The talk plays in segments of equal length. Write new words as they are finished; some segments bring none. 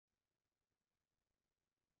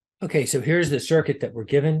Okay, so here's the circuit that we're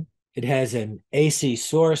given. It has an AC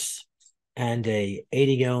source and a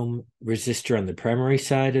 80 ohm resistor on the primary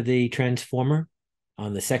side of the transformer.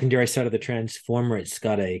 On the secondary side of the transformer, it's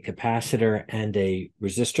got a capacitor and a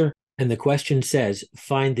resistor. And the question says,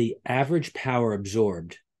 find the average power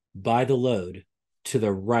absorbed by the load to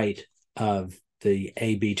the right of the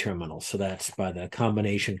AB terminal. So that's by the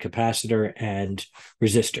combination capacitor and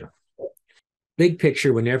resistor. Big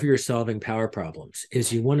picture, whenever you're solving power problems,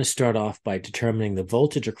 is you want to start off by determining the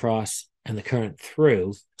voltage across and the current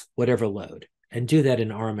through whatever load, and do that in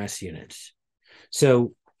RMS units.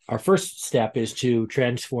 So our first step is to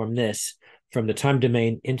transform this from the time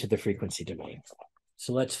domain into the frequency domain.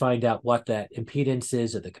 So let's find out what that impedance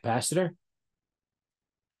is of the capacitor.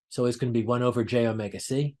 So it's going to be 1 over j omega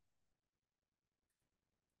c.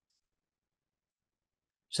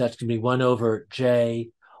 So that's going to be 1 over j.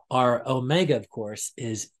 Our omega, of course,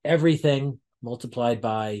 is everything multiplied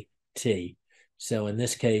by t. So in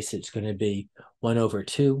this case, it's going to be 1 over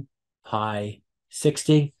 2 pi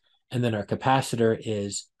 60. And then our capacitor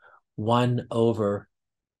is 1 over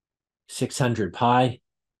 600 pi,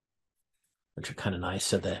 which are kind of nice.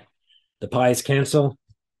 So the pi's cancel,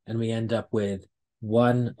 and we end up with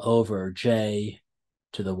 1 over j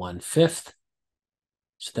to the 1/5.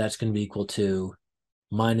 So that's going to be equal to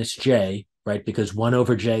minus j, right? Because 1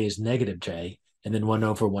 over j is negative j, and then 1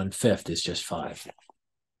 over 1/5 is just 5.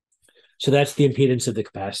 So that's the impedance of the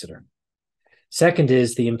capacitor. Second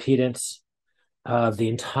is the impedance of the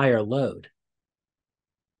entire load.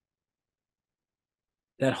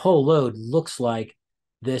 That whole load looks like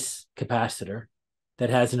this capacitor that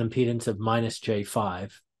has an impedance of minus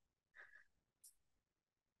j5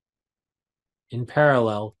 in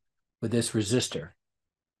parallel with this resistor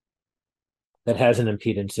that has an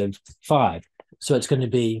impedance of 5. So it's going to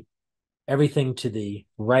be everything to the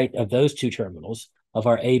right of those two terminals, of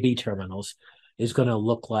our AB terminals, is going to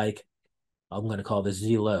look like, I'm going to call this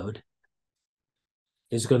Z load,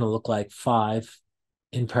 is going to look like 5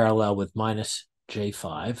 in parallel with minus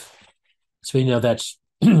J5. So we know that's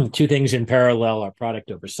two things in parallel are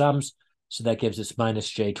product over sums. So that gives us minus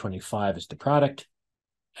J25 is the product,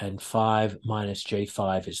 and 5 minus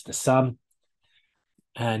J5 is the sum.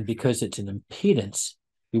 And because it's an impedance,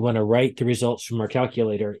 we want to write the results from our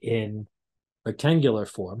calculator in rectangular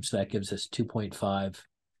form. So that gives us 2.5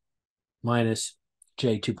 minus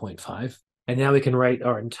J 2.5. And now we can write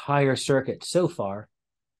our entire circuit so far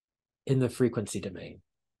in the frequency domain.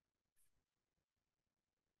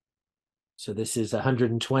 So this is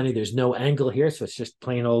 120. There's no angle here, so it's just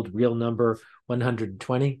plain old real number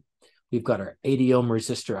 120. We've got our 80 ohm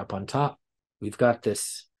resistor up on top. We've got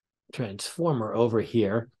this transformer over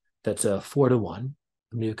here that's a 4-to-1.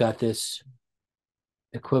 And we've got this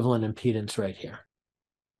equivalent impedance right here.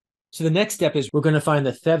 So the next step is we're going to find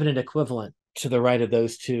the Thevenin equivalent to the right of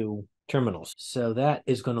those two terminals. So that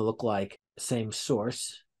is going to look like same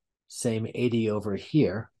source, same 80 over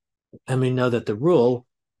here. And we know that the rule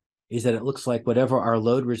is that it looks like whatever our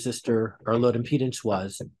load resistor, our load impedance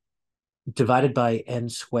was, divided by n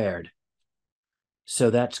squared. So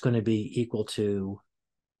that's going to be equal to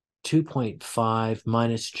 2.5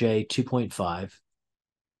 minus j 2.5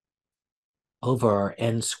 over our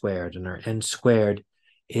n squared. And our n squared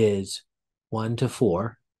is 1 to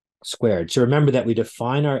 4 squared. So remember that we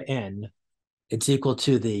define our n, it's equal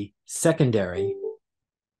to the secondary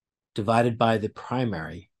divided by the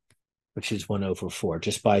primary, which is 1 over 4,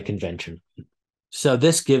 just by convention. So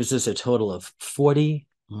this gives us a total of 40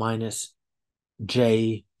 minus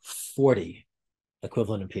J40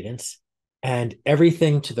 equivalent impedance. And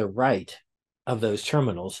everything to the right of those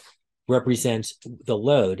terminals represents the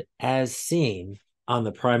load as seen on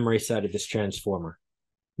the primary side of this transformer.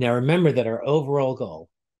 Now remember that our overall goal,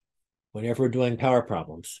 whenever we're doing power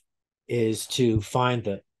problems, is to find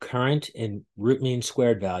the current in root mean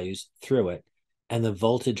squared values through it and the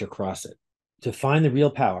voltage across it. To find the real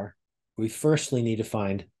power, we firstly need to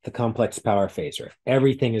find the complex power phasor.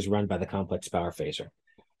 Everything is run by the complex power phasor.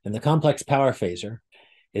 And the complex power phasor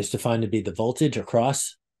is defined to be the voltage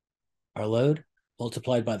across our load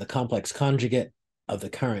multiplied by the complex conjugate of the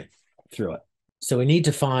current through it. So we need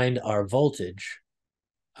to find our voltage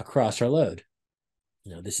across our load.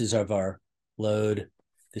 You know, this is of our load,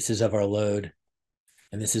 this is of our load,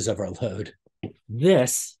 and this is of our load.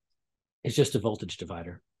 This is just a voltage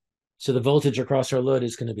divider. So the voltage across our load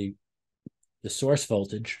is going to be the source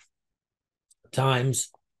voltage times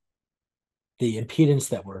the impedance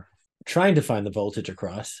that we're trying to find the voltage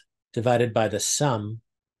across, divided by the sum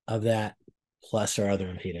of that plus our other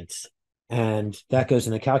impedance. And that goes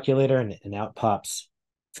in the calculator, and out pops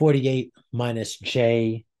 48 minus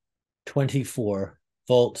J 24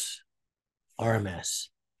 volts RMS.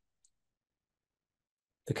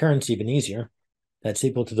 The current's even easier. That's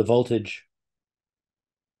equal to the voltage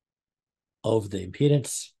over the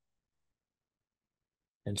impedance.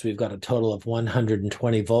 And so we've got a total of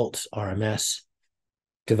 120 volts RMS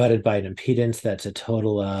divided by an impedance. That's a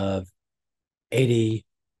total of 80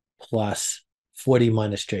 plus 40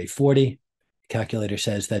 minus J40. The calculator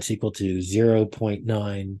says that's equal to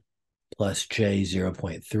 0.9 plus J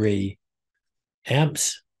 0.3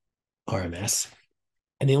 amps RMS.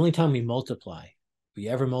 And the only time we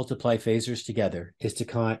ever multiply phasors together is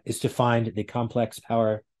to find the complex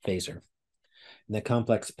power phasor. And the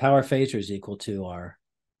complex power phasor is equal to our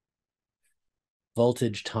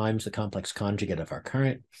voltage times the complex conjugate of our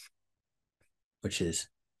current, which is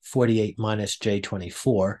 48 minus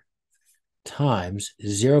J24 times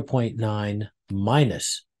 0.9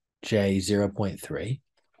 minus J 0.3.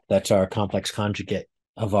 That's our complex conjugate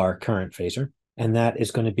of our current phasor. And that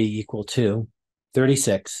is going to be equal to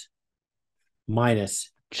 36 minus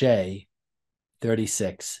J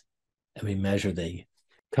 36. And we measure the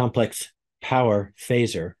complex power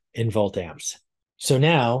phasor in volt amps. So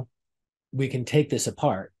now we can take this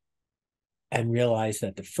apart and realize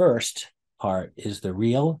that the first part is the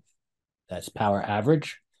real, that's power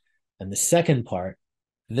average. And the second part,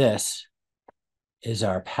 this is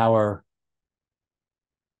our power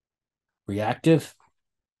reactive.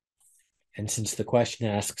 And since the question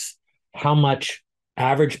asks how much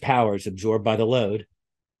average power is absorbed by the load,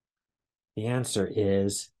 the answer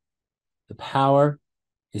is the power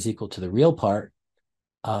is equal to the real part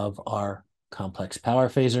of our complex power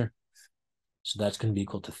phasor. So that's going to be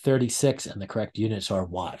equal to 36, and the correct units are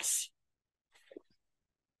watts.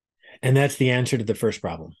 And that's the answer to the first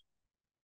problem.